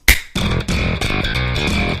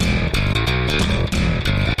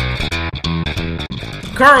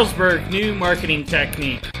Carlsberg new marketing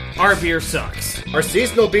technique. Our beer sucks. Our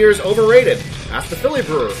seasonal beer is overrated. Ask the Philly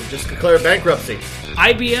brewer who just declared bankruptcy.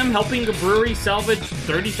 IBM helping a brewery salvage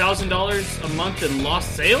 $30,000 a month in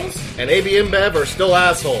lost sales? And AB InBev are still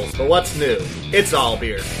assholes, but what's new? It's all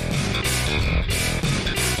beer.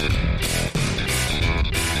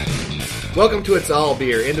 Welcome to It's All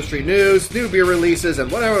Beer, industry news, new beer releases, and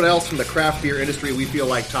whatever else from the craft beer industry we feel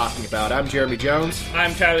like talking about. I'm Jeremy Jones.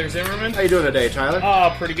 I'm Tyler Zimmerman. How you doing today, Tyler?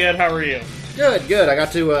 Oh, pretty good. How are you? Good. I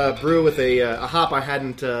got to brew with a hop I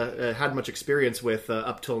hadn't had much experience with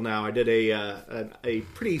up till now. I did a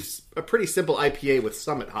pretty simple IPA with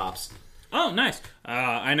Summit hops. Oh, nice.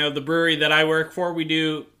 I know the brewery that I work for, we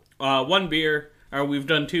do one beer, or we've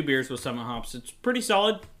done 2 beers with Summit hops. It's pretty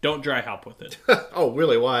solid. Don't dry hop with it. Oh,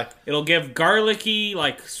 really? Why? It'll give garlicky,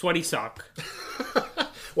 sweaty sock.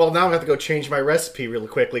 Well, now I'm going to have to go change my recipe really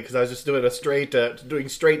quickly because I was just doing doing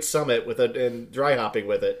straight Summit with it and dry hopping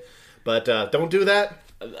with it. But don't do that?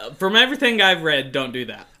 From everything I've read, don't do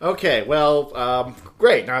that. Okay, well,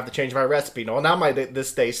 great. Now I have to change my recipe. No, now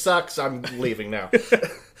this day sucks. I'm leaving now.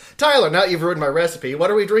 Tyler, now you've ruined my recipe.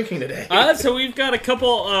 What are we drinking today? So we've got a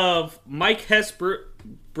couple of Mike Hess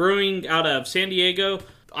Brewing out of San Diego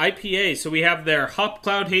IPA. So we have their Hop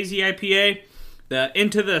Cloud Hazy IPA, the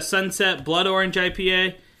Into the Sunset Blood Orange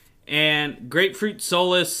IPA, and Grapefruit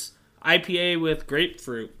Solace IPA with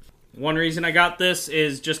grapefruit. One reason I got this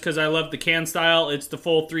is just because I love the can style. It's the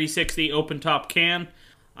full 360 open top can.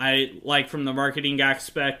 I like from the marketing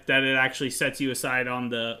aspect that it actually sets you aside on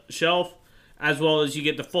the shelf, as well as you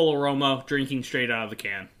get the full aroma drinking straight out of the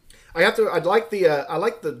can. I like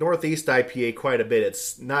the Northeast IPA quite a bit.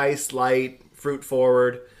 It's nice, light, fruit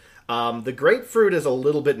forward. The grapefruit is a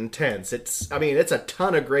little bit intense. It's a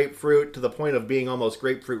ton of grapefruit to the point of being almost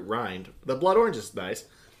grapefruit rind. The blood orange is nice.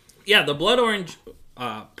 Yeah, the blood orange,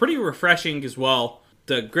 pretty refreshing as well.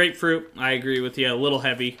 The grapefruit, I agree with you, a little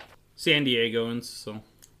heavy. San Diegoans, so.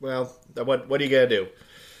 Well, what are you gonna do?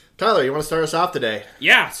 Tyler, you want to start us off today?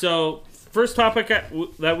 Yeah, so first topic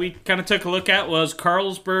that we kind of took a look at was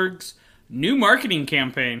Carlsberg's new marketing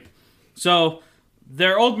campaign. So,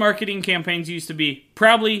 their old marketing campaigns used to be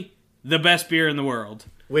probably the best beer in the world.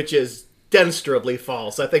 Which is demonstrably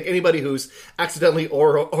false. I think anybody who's accidentally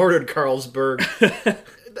ordered Carlsberg,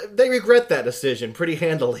 they regret that decision pretty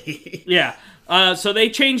handily. Yeah. So they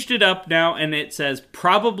changed it up now, and it says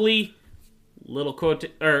probably little quote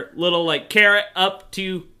or little carrot up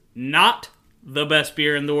to not the best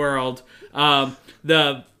beer in the world.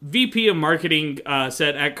 The VP of marketing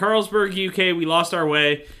said, at Carlsberg UK, we lost our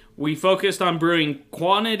way. We focused on brewing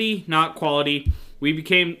quantity, not quality. We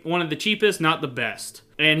became one of the cheapest, not the best.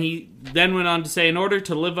 And he then went on to say, in order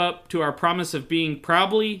to live up to our promise of being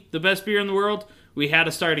probably the best beer in the world, we had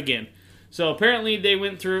to start again. So apparently they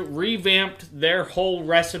went through, revamped their whole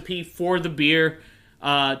recipe for the beer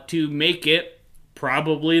to make it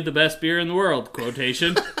probably the best beer in the world,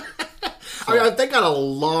 quotation. They got a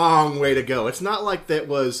long way to go. It's not like that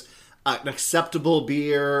was an acceptable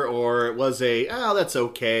beer or it was that's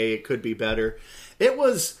okay, it could be better. It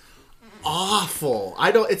was awful.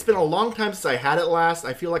 It's been a long time since I had it last.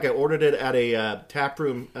 I feel like I ordered it at a tap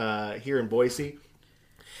room here in Boise.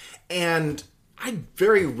 And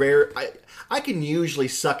I can usually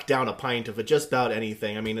suck down a pint of just about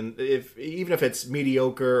anything. I mean, even if it's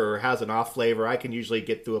mediocre or has an off flavor, I can usually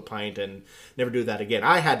get through a pint and never do that again.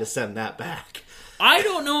 I had to send that back. I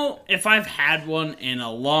don't know if I've had one in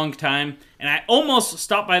a long time, and I almost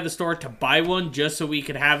stopped by the store to buy one just so we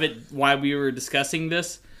could have it while we were discussing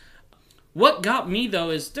this. What got me,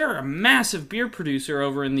 though, is they're a massive beer producer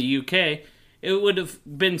over in the UK. It would have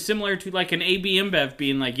been similar to an AB InBev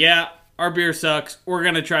being like, yeah, our beer sucks, we're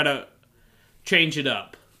going to try to change it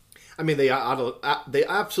up. I mean, they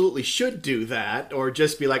absolutely should do that, or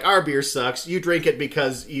just be like, our beer sucks, you drink it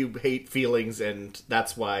because you hate feelings, and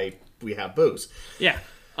that's why we have booze. Yeah.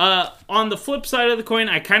 On the flip side of the coin,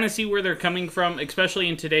 I kind of see where they're coming from, especially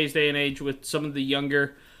in today's day and age with some of the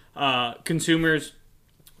younger consumers.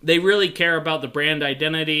 They really care about the brand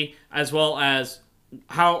identity as well as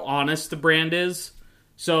how honest the brand is.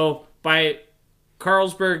 So by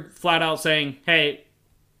Carlsberg flat out saying, hey,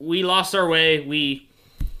 we lost our way, we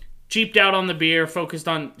cheaped out on the beer, focused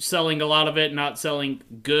on selling a lot of it, not selling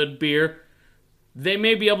good beer, they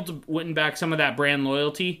may be able to win back some of that brand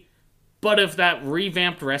loyalty. But if that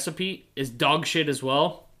revamped recipe is dog shit as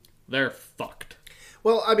well, they're fucked.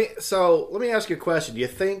 Well, I mean, so let me ask you a question. Do you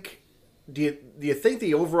think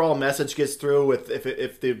the overall message gets through if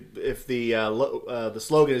the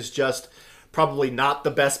slogan is just probably not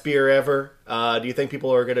the best beer ever? Do you think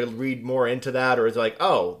people are going to read more into that, or is it like,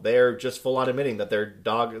 oh, they're just full on admitting that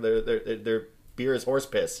their beer is horse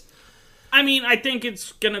piss. I mean, I think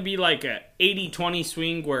it's going to be like a 80-20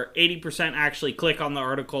 swing where 80% actually click on the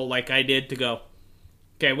article like I did to go,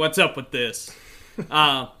 okay, what's up with this?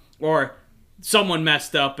 Or someone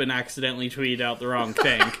messed up and accidentally tweeted out the wrong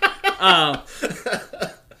thing.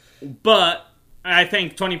 But I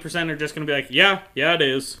think 20% are just going to be like, yeah, it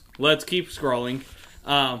is. Let's keep scrolling.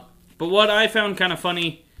 But what I found kind of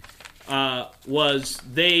funny was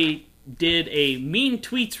they did a mean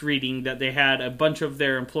tweets reading that they had a bunch of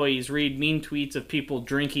their employees read mean tweets of people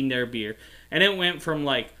drinking their beer. And it went from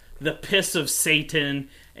like the piss of Satan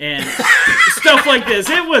and stuff like this.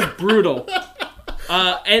 It was brutal.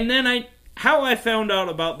 And then how I found out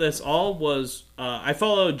about this all was I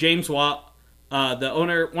follow James Watt, one of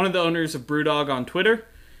the owners of Brewdog on Twitter,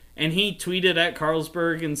 and he tweeted at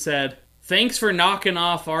Carlsberg and said, "Thanks for knocking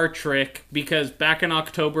off our trick," because back in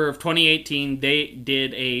October of 2018, they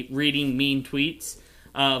did a reading mean tweets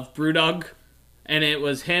of Brewdog, and it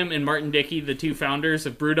was him and Martin Dickey, the two founders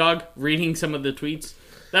of Brewdog, reading some of the tweets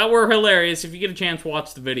that were hilarious. If you get a chance,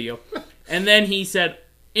 watch the video. And then he said,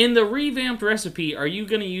 "In the revamped recipe, are you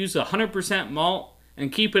going to use 100% malt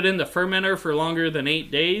and keep it in the fermenter for longer than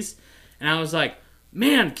 8 days?" And I was like,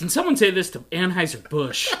 man, can someone say this to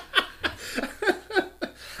Anheuser-Busch?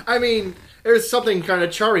 I mean, there's something kind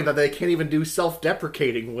of charming that they can't even do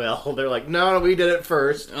self-deprecating well. They're like, no, we did it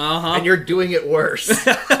first, and you're doing it worse.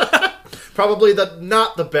 Probably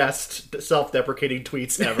not the best self-deprecating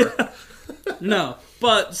tweets ever. No,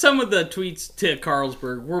 but some of the tweets to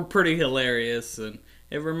Carlsberg were pretty hilarious, and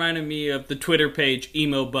it reminded me of the Twitter page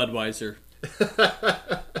Emo Budweiser.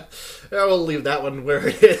 I will leave that one where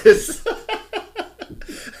it is.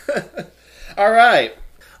 All right.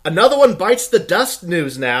 Another one bites the dust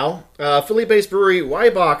news now. Philly-based brewery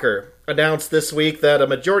Weibacher announced this week that a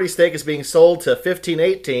majority stake is being sold to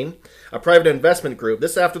 1518, a private investment group.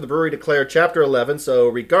 This after the brewery declared Chapter 11, so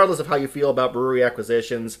regardless of how you feel about brewery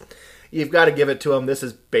acquisitions, you've got to give it to them. This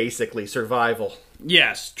is basically survival.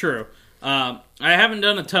 Yes, true. I haven't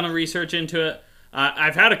done a ton of research into it.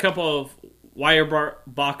 I've had a couple of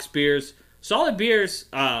Weyerbox beers. Solid beers,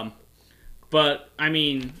 but, I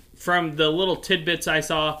mean, from the little tidbits I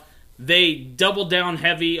saw, they doubled down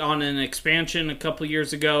heavy on an expansion a couple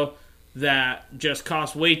years ago that just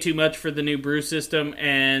cost way too much for the new brew system,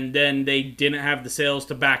 and then they didn't have the sales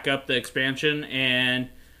to back up the expansion, and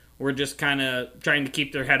were just kind of trying to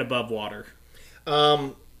keep their head above water.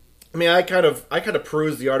 I mean, I kind of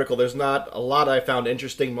perused the article. There's not a lot I found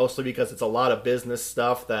interesting, mostly because it's a lot of business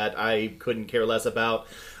stuff that I couldn't care less about.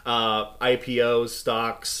 IPOs,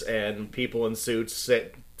 stocks, and people in suits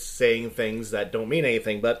saying things that don't mean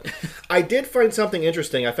anything. But I did find something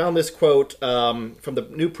interesting. I found this quote from the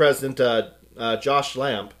new president, Josh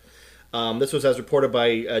Lamp. This was as reported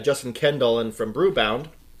by Justin Kendall and from Brewbound.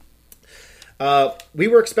 We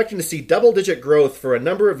were expecting to see double-digit growth for a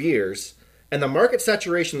number of years, and the market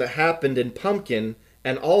saturation that happened in pumpkin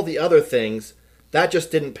and all the other things, that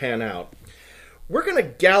just didn't pan out. We're going to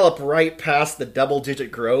gallop right past the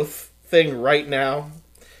double-digit growth thing right now.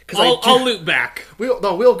 I'll loop back.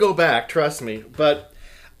 We'll go back, trust me. But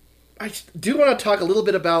I do want to talk a little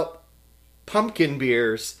bit about pumpkin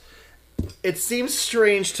beers. It seems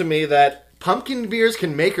strange to me that pumpkin beers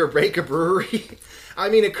can make or break a brewery. I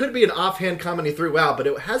mean, it could be an offhand comment he threw out, but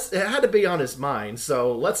it had to be on his mind.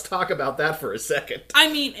 So let's talk about that for a second.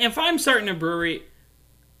 I mean, if I'm starting a brewery,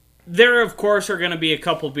 there, of course, are going to be a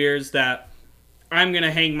couple beers that I'm going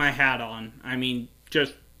to hang my hat on. I mean,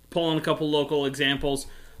 just pulling a couple local examples.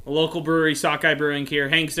 A local brewery, Sockeye Brewing here,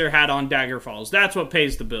 hangs their hat on Dagger Falls. That's what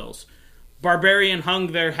pays the bills. Barbarian hung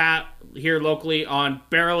their hat here locally on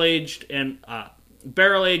barrel-aged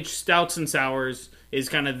stouts and sours is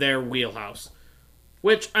kind of their wheelhouse.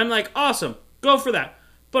 Which, I'm like, awesome, go for that.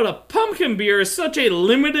 But a pumpkin beer is such a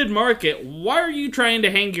limited market. Why are you trying to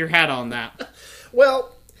hang your hat on that?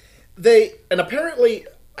 Well, apparently,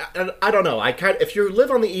 I don't know. If you live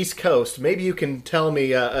on the East Coast, maybe you can tell me.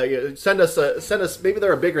 Send us. Maybe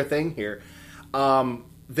they're a bigger thing here.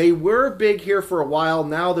 They were big here for a while.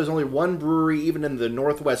 Now there's only one brewery, even in the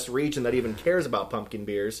Northwest region, that even cares about pumpkin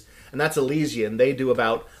beers, and that's Elysian. They do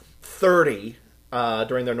about 30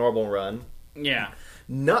 during their normal run. Yeah.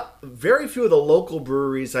 Very few of the local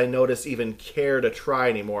breweries I notice even care to try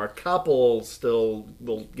anymore. A couple still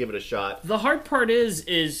will give it a shot. The hard part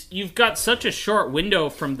is you've got such a short window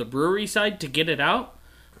from the brewery side to get it out,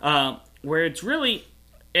 where it's really,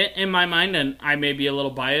 in my mind, and I may be a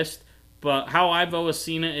little biased, but how I've always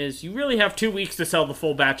seen it is you really have 2 weeks to sell the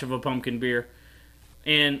full batch of a pumpkin beer.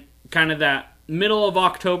 And kind of that middle of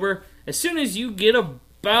October, as soon as you get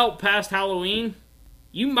about past Halloween,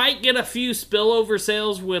 you might get a few spillover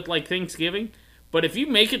sales with, like, Thanksgiving, But if you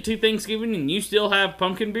make it to Thanksgiving and you still have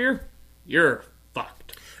pumpkin beer, you're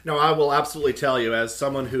fucked. No, I will absolutely tell you, as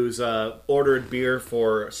someone who's ordered beer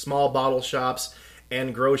for small bottle shops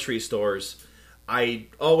and grocery stores, I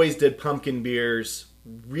always did pumpkin beers.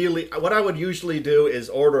 Really, what I would usually do is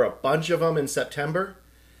order a bunch of them in September,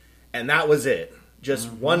 and that was it.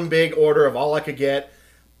 Just one big order of all I could get,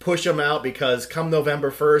 push them out, because come November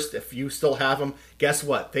 1st, if you still have them, guess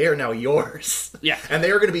what? They are now yours. Yeah. And they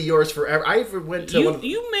are going to be yours forever. I even went to...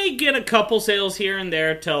 You may get a couple sales here and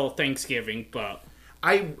there till Thanksgiving, but...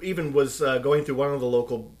 I even was going through one of the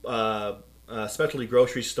local specialty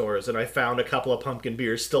grocery stores, and I found a couple of pumpkin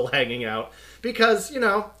beers still hanging out. Because,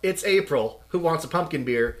 it's April. Who wants a pumpkin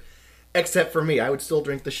beer? Except for me. I would still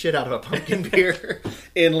drink the shit out of a pumpkin beer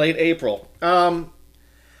in late April.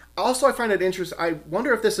 Also, I find it interesting. I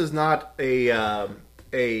wonder if this is not if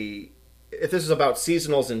this is about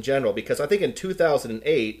seasonals in general, because I think in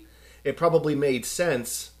 2008 it probably made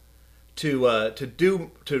sense to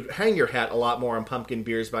hang your hat a lot more on pumpkin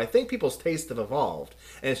beers, but I think people's tastes have evolved,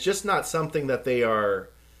 and it's just not something that they are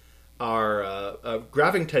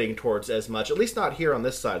gravitating towards as much, at least not here on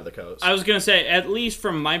this side of the coast. I was going to say, at least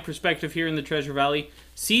from my perspective here in the Treasure Valley,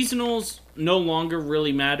 seasonals no longer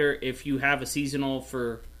really matter if you have a seasonal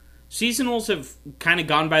for... Seasonals have kind of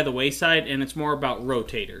gone by the wayside, and it's more about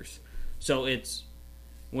rotators. So it's...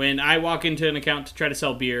 When I walk into an account to try to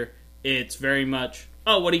sell beer, it's very much,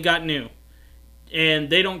 oh, what do you got new? And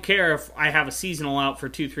they don't care if I have a seasonal out for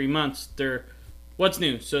 2-3 months. They're, what's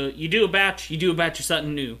new? So you do a batch of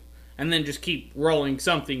something new. And then just keep rolling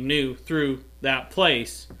something new through that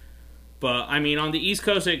place. But, I mean, on the East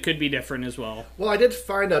Coast, it could be different as well. Well, I did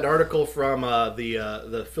find an article from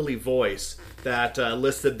the Philly Voice that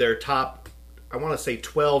listed their top, I want to say,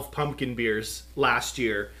 12 pumpkin beers last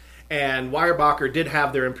year. And Weyerbacher did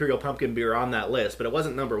have their Imperial Pumpkin Beer on that list, but it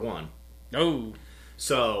wasn't number one. Oh.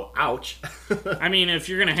 So, ouch. I mean, if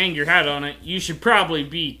you're going to hang your hat on it, you should probably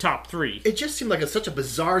be top 3. It just seemed like it's such a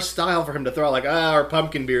bizarre style for him to throw out, like, our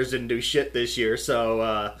pumpkin beers didn't do shit this year,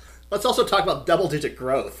 so let's also talk about double-digit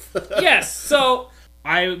growth. Yes, so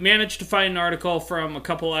I managed to find an article from a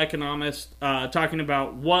couple economists talking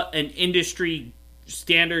about what an industry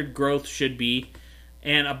standard growth should be,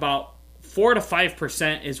 and about 4 to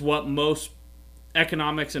 5% is what most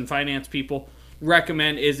economics and finance people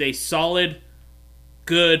recommend is a solid,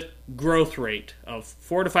 good growth rate of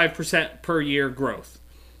 4 to 5% per year growth.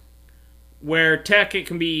 Where tech, it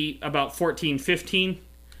can be about 14, 15.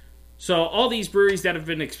 So all these breweries that have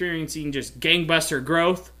been experiencing just gangbuster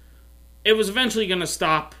growth, it was eventually going to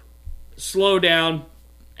stop, slow down,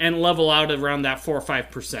 and level out around that 4 or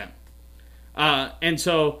 5%. And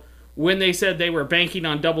so when they said they were banking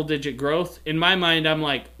on double-digit growth, in my mind, I'm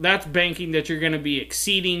like, that's banking that you're going to be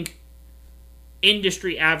exceeding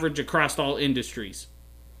industry average across all industries.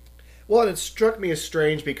 Well, and it struck me as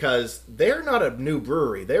strange because they're not a new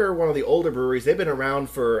brewery. They're one of the older breweries. They've been around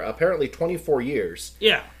for apparently 24 years.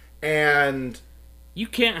 Yeah. And you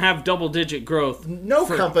can't have double-digit growth. No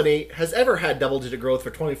company has ever had double-digit growth for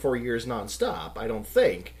 24 years nonstop, I don't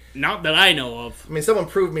think. Not that I know of. I mean, someone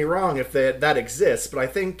proved me wrong if that exists, but I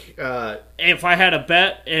think... if I had a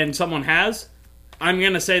bet and someone has, I'm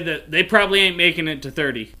going to say that they probably ain't making it to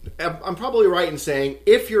 30. I'm probably right in saying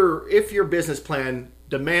if your business plan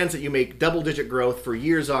demands that you make double-digit growth for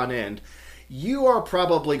years on end, you are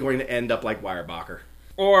probably going to end up like Weyerbacher.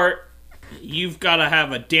 Or you've got to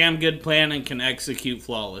have a damn good plan and can execute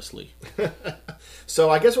flawlessly. So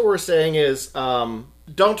I guess what we're saying is,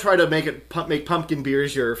 don't try to make pumpkin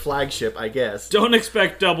beers your flagship, I guess. Don't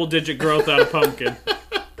expect double-digit growth out of pumpkin.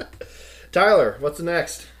 Tyler, what's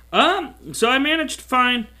next? So I managed to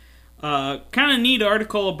find a kind of neat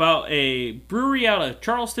article about a brewery out of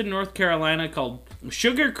Charleston, North Carolina called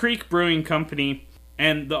Sugar Creek Brewing Company,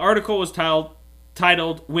 and the article was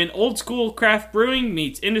titled When Old School Craft Brewing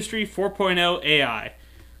Meets Industry 4.0 AI.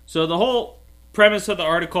 So the whole premise of the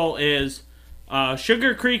article is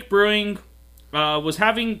Sugar Creek Brewing was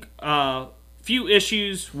having a few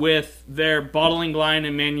issues with their bottling line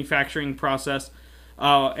and manufacturing process,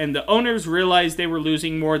 and the owners realized they were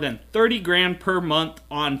losing more than $30,000 per month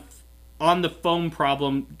on the foam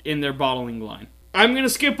problem in their bottling line. I'm going to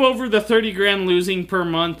skip over the $30,000 losing per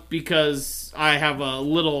month because I have a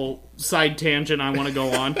little side tangent I want to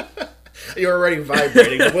go on. You're already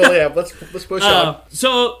vibrating. Well, yeah, let's push on.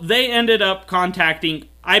 So they ended up contacting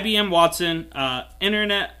IBM Watson,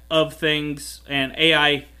 Internet of Things, and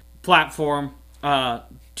AI platform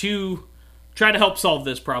to try to help solve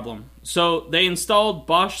this problem. So they installed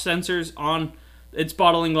Bosch sensors on its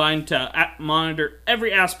bottling line to monitor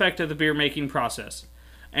every aspect of the beer making process,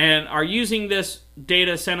 and are using this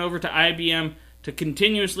data sent over to IBM to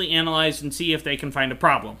continuously analyze and see if they can find a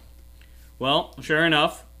problem. Well, sure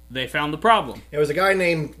enough, they found the problem. There was a guy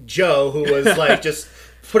named Joe who was like just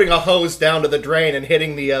putting a hose down to the drain and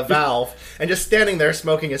hitting the valve and just standing there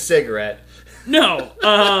smoking a cigarette. No,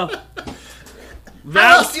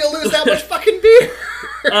 How else do you lose that much fucking beer?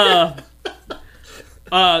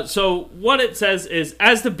 So what it says is,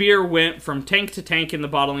 as the beer went from tank to tank in the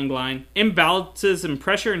bottling line, imbalances in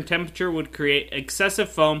pressure and temperature would create excessive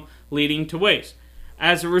foam, leading to waste.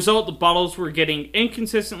 As a result, the bottles were getting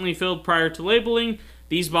inconsistently filled prior to labeling.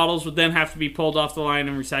 These bottles would then have to be pulled off the line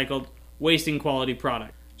and recycled, wasting quality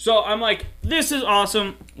product. So I'm like, this is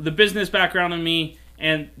awesome. The business background in me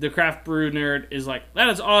and the craft brew nerd is like, that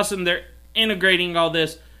is awesome. They're integrating all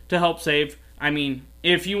this to help save. I mean,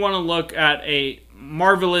 if you want to look at a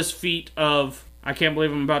marvelous feat of, I can't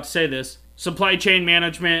believe I'm about to say this, supply chain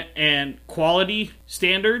management and quality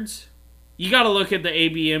standards, you got to look at the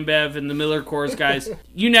AB InBev and the Miller Coors guys.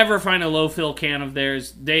 You never find a low fill can of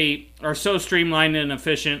theirs. They are so streamlined and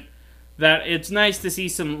efficient that it's nice to see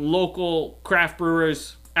some local craft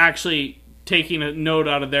brewers actually taking a note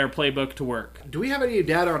out of their playbook to work. Do we have any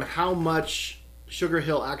data on how much Sugar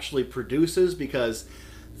Hill actually produces? Because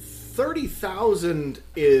 30,000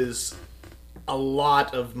 is a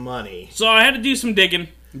lot of money. So I had to do some digging.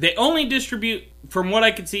 They only distribute, from what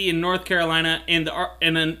I could see, in North Carolina. And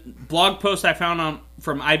in a blog post I found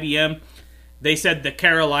from IBM, they said the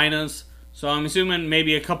Carolinas. So I'm assuming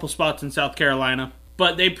maybe a couple spots in South Carolina.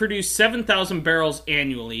 But they produce 7,000 barrels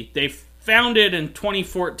annually. They founded in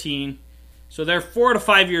 2014. So they're 4 to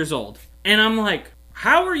 5 years old. And I'm like,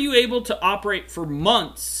 how are you able to operate for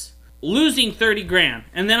months losing 30 grand?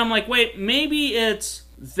 And then I'm like, wait, maybe it's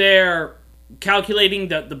they're calculating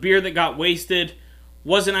that the beer that got wasted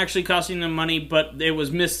wasn't actually costing them money, but it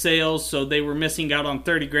was missed sales, so they were missing out on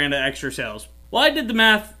 30 grand of extra sales. Well, I did the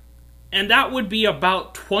math, and that would be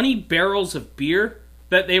about 20 barrels of beer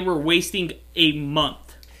that they were wasting a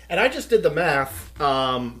month. And I just did the math.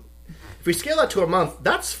 If we scale that to a month,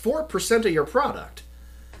 that's 4% of your product.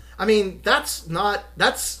 I mean, that's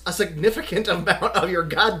a significant amount of your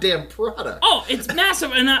goddamn product. Oh, it's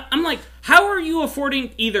massive. And I'm like, how are you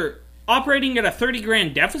affording either operating at a 30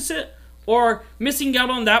 grand deficit or missing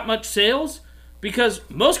out on that much sales? Because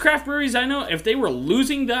most craft breweries I know, if they were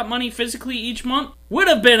losing that money physically each month, would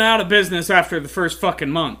have been out of business after the first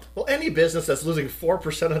fucking month. Well, any business that's losing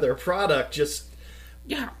 4% of their product, just...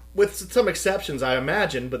 Yeah. With some exceptions, I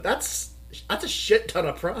imagine, but that's a shit ton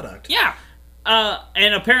of product. Yeah.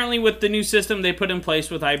 And apparently with the new system they put in place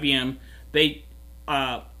with IBM, they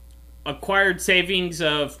acquired savings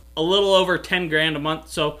of a little over 10 grand a month.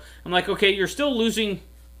 So I'm like, okay, you're still losing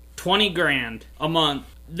 20 grand a month.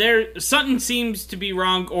 Something seems to be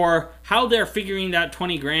wrong, or how they're figuring that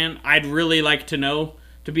 20 grand, I'd really like to know,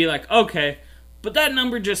 to be like, okay, but that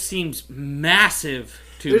number just seems massive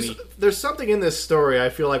to me. There's something in this story I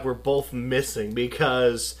feel like we're both missing,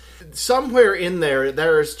 because somewhere in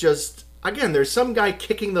there's just, again, there's some guy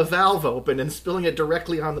kicking the valve open and spilling it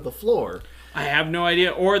directly onto the floor. I have no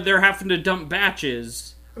idea. Or they're having to dump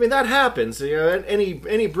batches. I mean, that happens. You know,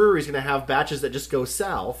 any brewery's going to have batches that just go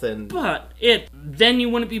south, and but then you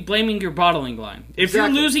wouldn't be blaming your bottling line. If you're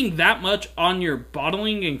losing that much on your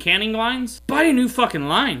bottling and canning lines, buy a new fucking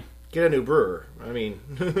line. Get a new brewer. I mean,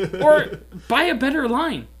 or buy a better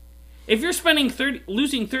line. If you're spending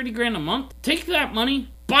losing 30 grand a month, take that money,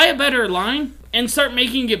 buy a better line, and start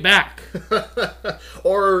making it back.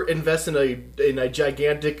 Or invest in a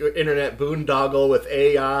gigantic internet boondoggle with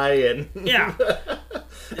AI and yeah.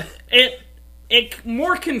 It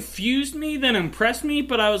more confused me than impressed me,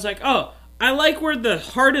 but I was like, oh, I like where the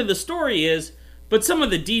heart of the story is, but some of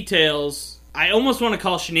the details I almost want to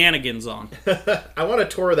call shenanigans on. I want to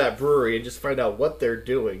tour that brewery and just find out what they're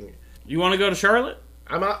doing. You want to go to Charlotte?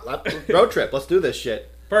 I'm out. Road trip. Let's do this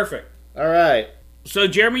shit. Perfect. All right. So,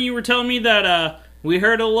 Jeremy, you were telling me that we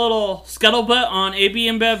heard a little scuttlebutt on AB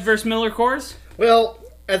InBev versus Miller Coors? Well,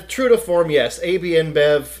 true to form, yes. AB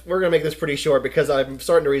InBev, we're going to make this pretty short because I'm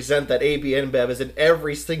starting to resent that AB InBev is in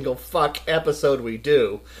every single fuck episode we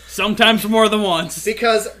do. Sometimes more than once.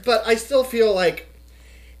 But I still feel like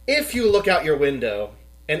if you look out your window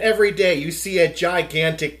and every day you see a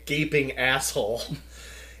gigantic gaping asshole,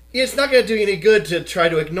 it's not going to do you any good to try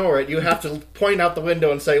to ignore it. You have to point out the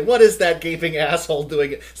window and say, what is that gaping asshole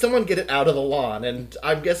doing? Someone get it out of the lawn. And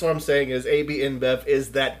I guess what I'm saying is AB InBev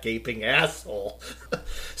is that gaping asshole.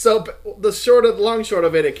 So the long short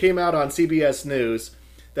of it came out on CBS News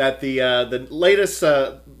that the latest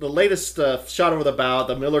shot over the bow,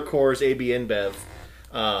 the Miller Coors AB InBev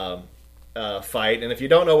fight. And if you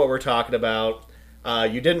don't know what we're talking about,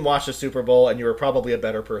 You didn't watch the Super Bowl, and you were probably a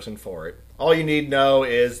better person for it. All you need to know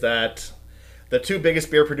is that the two biggest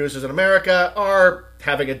beer producers in America are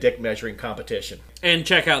having a dick measuring competition. And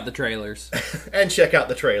check out the trailers. And check out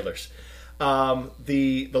the trailers.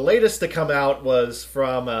 The latest to come out was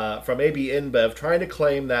from AB InBev trying to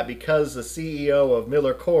claim that because the CEO of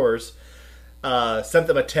Miller Coors sent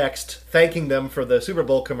them a text thanking them for the Super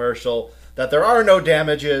Bowl commercial, that there are no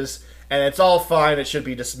damages and it's all fine, it should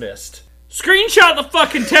be dismissed. Screenshot the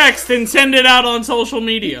fucking text and send it out on social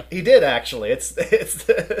media. He did, actually. It's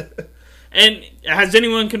And has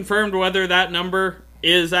anyone confirmed whether that number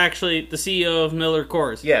is actually the CEO of Miller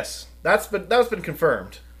Coors? Yes, that's been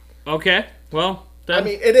confirmed. Okay, well, then. I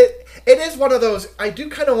mean, it is one of those. I do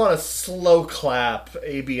kind of want to slow clap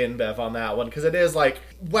AB InBev on that one, because it is like,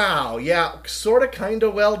 wow, yeah, sort of, kind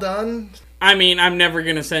of well done. I mean, I'm never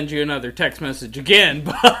gonna send you another text message again,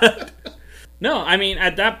 but no, I mean,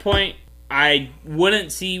 at that point, I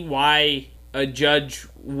wouldn't see why a judge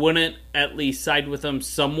wouldn't at least side with them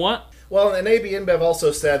somewhat. Well, and AB InBev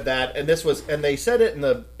also said that, and they said it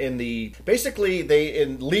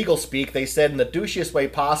in legal speak, they said in the douchiest way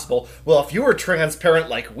possible, well, if you were transparent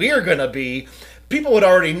like we're gonna be, people would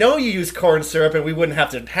already know you use corn syrup and we wouldn't have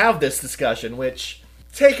to have this discussion, which,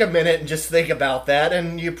 take a minute and just think about that,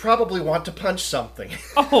 and you probably want to punch something.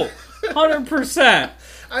 Oh, 100%.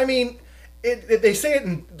 I mean, they say it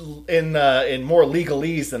in more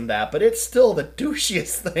legalese than that, but it's still the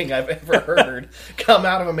douchiest thing I've ever heard come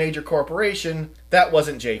out of a major corporation. That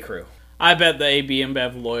wasn't J. Crew. I bet the AB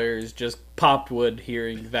InBev lawyers just popped wood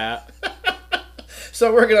hearing that.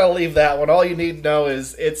 So we're going to leave that one. All you need to know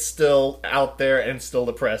is it's still out there and still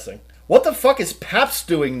depressing. What the fuck is Pabst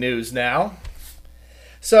doing news now?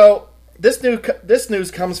 So this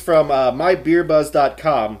news comes from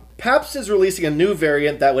mybeerbuzz.com. Pabst is releasing a new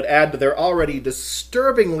variant that would add to their already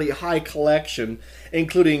disturbingly high collection,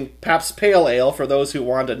 including Pabst Pale Ale for those who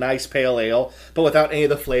want a nice pale ale, but without any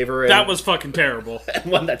of the flavor. That was fucking terrible.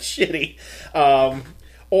 And one that's shitty.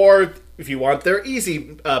 Or if you want their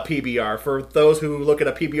easy PBR, for those who look at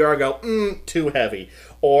a PBR and go, too heavy.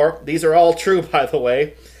 Or, these are all true, by the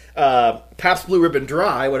way, Pabst Blue Ribbon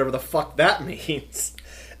Dry, whatever the fuck that means.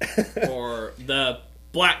 Or the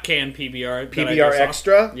black can PBR. PBR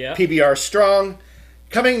Extra, yeah. PBR Strong.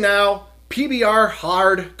 Coming now, PBR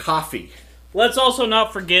Hard Coffee. Let's also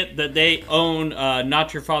not forget that they own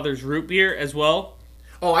Not Your Father's Root Beer as well.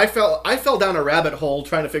 Oh, I fell down a rabbit hole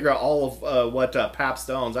trying to figure out all of what Pabst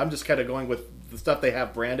owns. I'm just kind of going with the stuff they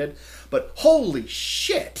have branded. But holy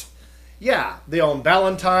shit! Yeah, they own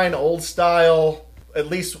Ballantine, Old Style, at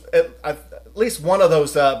least one of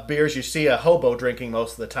those beers you see a hobo drinking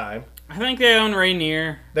most of the time. I think they own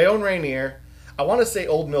Rainier. They own Rainier. I want to say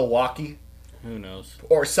Old Milwaukee. Who knows?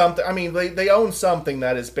 Or something. I mean, they own something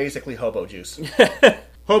that is basically hobo juice.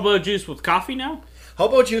 Hobo juice with coffee now?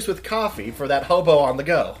 Hobo juice with coffee for that hobo on the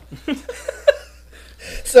go.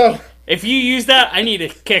 So, if you use that, I need a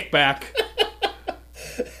kickback.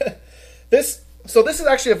 This is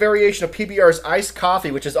actually a variation of PBR's iced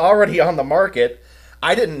coffee, which is already on the market.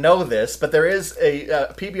 I didn't know this, but there is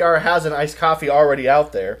PBR has an iced coffee already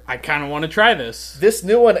out there. I kind of want to try this. This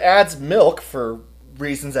new one adds milk for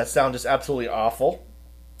reasons that sound just absolutely awful.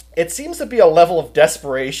 It seems to be a level of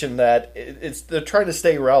desperation that they're trying to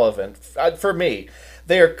stay relevant. For me,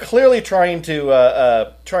 they are clearly trying to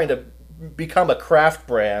become a craft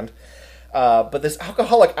brand. But this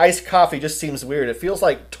alcoholic iced coffee just seems weird. It feels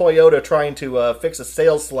like Toyota trying to fix a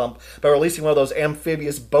sales slump by releasing one of those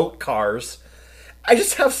amphibious boat cars. I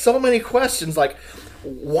just have so many questions, like,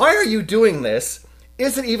 why are you doing this?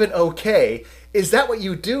 Is it even okay? Is that what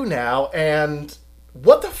you do now? And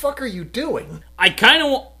what the fuck are you doing? I kind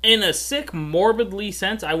of, in a sick, morbidly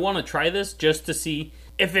sense, I want to try this just to see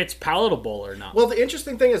if it's palatable or not. Well, the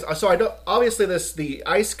interesting thing is, so I don't, obviously the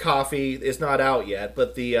iced coffee is not out yet,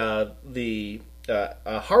 but the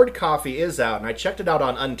hard coffee is out, and I checked it out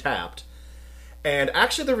on Untappd, and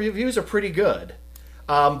actually the reviews are pretty good.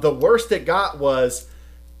 The worst it got was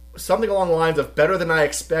something along the lines of better than I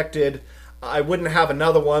expected. I wouldn't have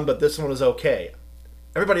another one, but this one was okay.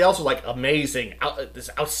 Everybody else was like amazing, this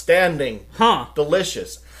outstanding,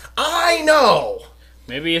 delicious. I know.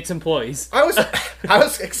 Maybe it's employees. I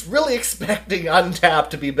was really expecting Untappd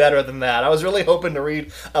to be better than that. I was really hoping to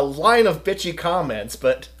read a line of bitchy comments,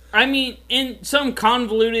 but I mean, in some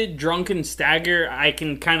convoluted drunken stagger, I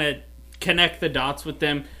can kind of connect the dots with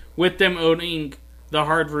them owning the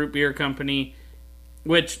Hard Root Beer Company,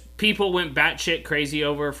 which people went batshit crazy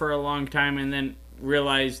over for a long time, and then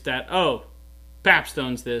realized that, oh, Pabst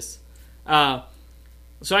owns this. So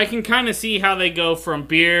I can kind of see how they go from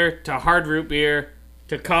beer to hard root beer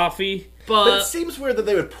to coffee. But it seems weird that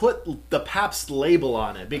they would put the Pabst label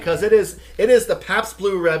on it, because it is the Pabst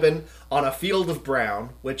Blue Ribbon on a field of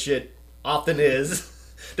brown, which it often is,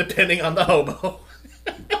 depending on the hobo.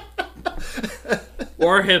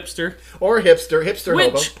 Or hipster. Hipster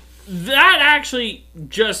hobo. Which, that actually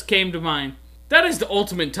just came to mind. That is the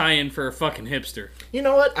ultimate tie-in for a fucking hipster. You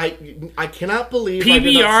know what? I cannot believe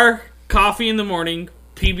PBR, coffee in the morning,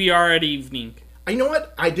 PBR at evening. You know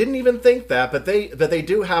what? I didn't even think that, but they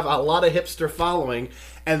do have a lot of hipster following,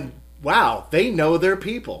 and wow, they know their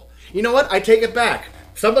people. You know what? I take it back.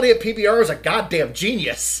 Somebody at PBR is a goddamn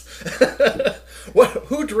genius.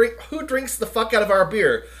 Who drinks the fuck out of our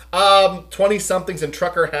beer? 20-somethings in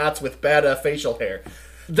trucker hats with bad facial hair.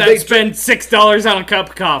 That spend $6 on a cup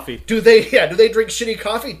of coffee. Do they drink shitty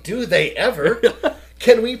coffee? Do they ever?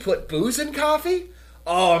 Can we put booze in coffee?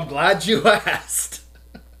 Oh, I'm glad you asked.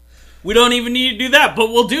 We don't even need to do that, but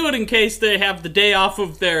we'll do it in case they have the day off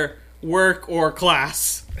of their work or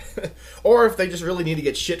class. Or if they just really need to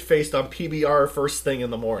get shit-faced on PBR first thing in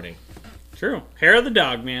the morning. True. Hair of the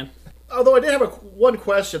dog, man. Although I did have one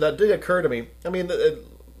question that did occur to me. I mean,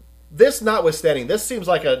 this notwithstanding, this seems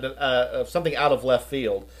like something out of left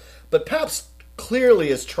field. But Pabst clearly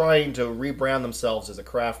is trying to rebrand themselves as a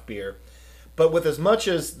craft beer. But with as much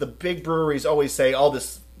as the big breweries always say, oh,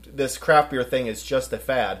 this craft beer thing is just a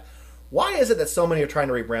fad, why is it that so many are trying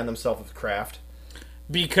to rebrand themselves as craft?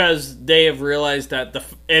 Because they have realized that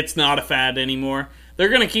it's not a fad anymore. They're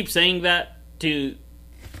going to keep saying that to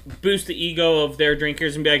boost the ego of their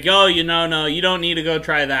drinkers and be like, oh, no, you don't need to go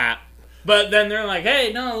try that. But then they're like,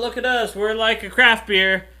 hey, no, look at us. We're like a craft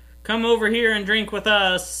beer. Come over here and drink with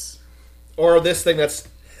us. Or this thing it's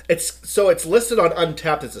listed on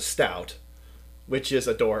Untappd as a stout, which is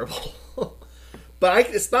adorable. But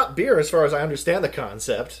it's not beer as far as I understand the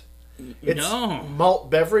concept. It's malt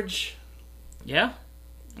beverage. Yeah.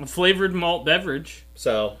 A flavored malt beverage.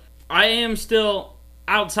 So I am still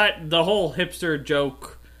outside the whole hipster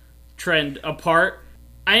joke trend apart.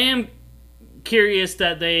 I am curious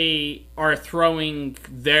that they are throwing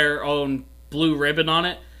their own blue ribbon on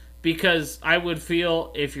it, because I would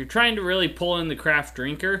feel if you're trying to really pull in the craft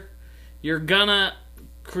drinker, you're gonna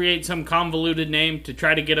create some convoluted name to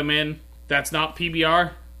try to get them in that's not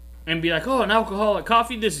PBR and be like, oh, an alcoholic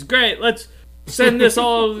coffee, this is great, let's send this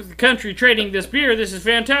all over the country trading this beer, this is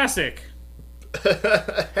fantastic.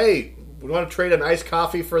 Hey, we want to trade an iced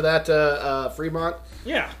coffee for that Fremont?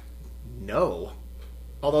 Yeah. No.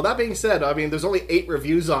 Although, that being said, I mean, there's only 8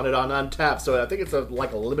 reviews on it on Untappd, so I think it's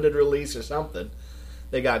like a limited release or something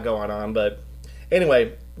they got going on. But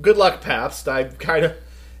anyway, good luck, Pabst.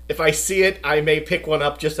 If I see it, I may pick one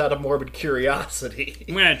up just out of morbid curiosity.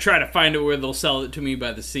 I'm going to try to find it where they'll sell it to me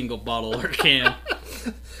by the single bottle or can.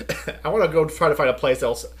 I want to go try to find a place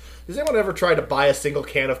else. Has anyone ever tried to buy a single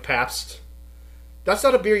can of Pabst? That's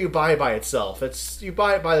not a beer you buy by itself. You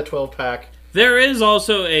buy it by the 12-pack. There is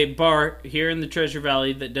also a bar here in the Treasure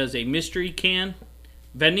Valley that does a mystery can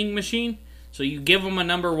vending machine. So you give him a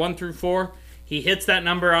number 1 through 4. He hits that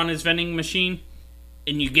number on his vending machine,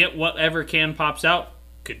 and you get whatever can pops out.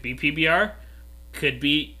 Could be PBR. Could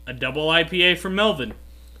be a double IPA from Melvin.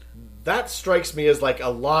 That strikes me as like a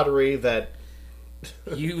lottery that...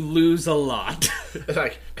 You lose a lot. It's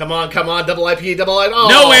like, come on, double IPA, double IPA. Oh.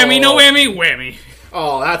 No whammy, whammy.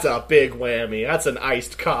 Oh, that's a big whammy. That's an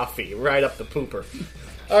iced coffee right up the pooper.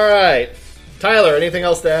 All right. Tyler, anything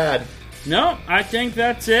else to add? No, I think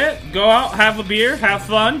that's it. Go out, have a beer, have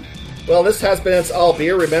fun. Well, this has been It's All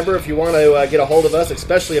Beer. Remember, if you want to get a hold of us,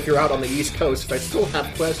 especially if you're out on the East Coast, if I still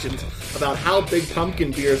have questions about how big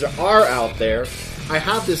pumpkin beers are out there, I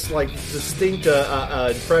have this distinct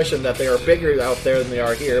impression that they are bigger out there than they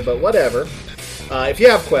are here, but whatever. If you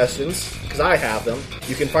have questions, because I have them,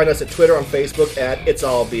 you can find us at Twitter and Facebook at It's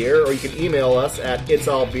All Beer, or you can email us at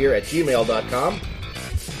itsallbeer@gmail.com.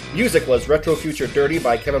 Music was Retro Future Dirty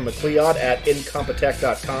by Kevin MacLeod at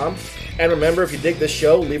Incompetech.com. And remember, if you dig this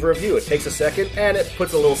show, leave a review. It takes a second, and it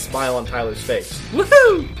puts a little smile on Tyler's face.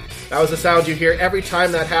 Woohoo! That was the sound you hear every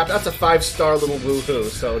time that happens. That's a 5-star little woohoo.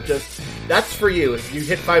 So that's for you. If you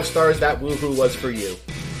hit 5 stars, that woohoo was for you.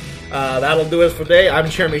 That'll do it for today. I'm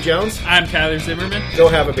Jeremy Jones. I'm Tyler Zimmerman. Go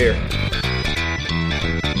have a beer.